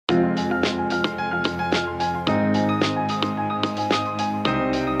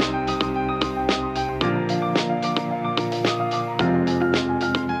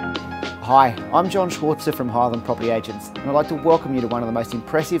Hi, I'm John Schwartzer from Highland Property Agents, and I'd like to welcome you to one of the most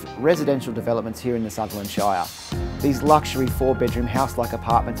impressive residential developments here in the Sutherland Shire. These luxury 4-bedroom house-like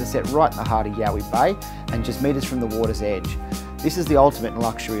apartments are set right in the heart of Yowie Bay and just metres from the water's edge. This is the ultimate in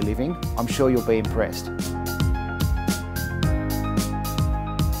luxury living. I'm sure you'll be impressed.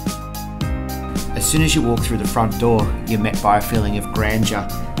 As soon as you walk through the front door, you're met by a feeling of grandeur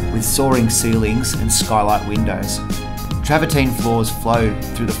with soaring ceilings and skylight windows. Travertine floors flow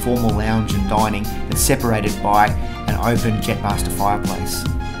through the formal lounge and dining that's separated by an open Jetmaster fireplace.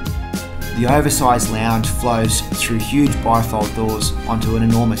 The oversized lounge flows through huge bifold doors onto an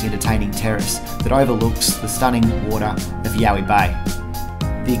enormous entertaining terrace that overlooks the stunning water of Yowie Bay.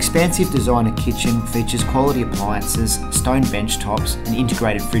 The expansive designer kitchen features quality appliances, stone bench tops and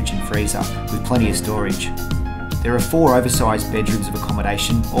integrated fridge and freezer with plenty of storage. There are 4 oversized bedrooms of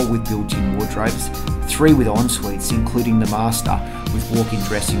accommodation, all with built-in wardrobes, 3 with ensuites including the master with walk-in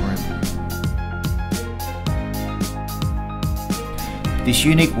dressing room. This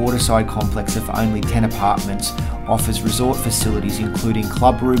unique waterside complex of only 10 apartments offers resort facilities including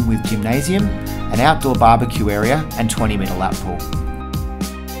club room with gymnasium, an outdoor barbecue area and 20-metre lap pool.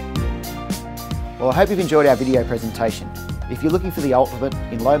 Well, I hope you've enjoyed our video presentation. If you're looking for the ultimate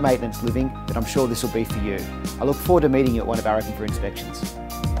in low maintenance living, then I'm sure this will be for you. I look forward to meeting you at one of our open for inspections.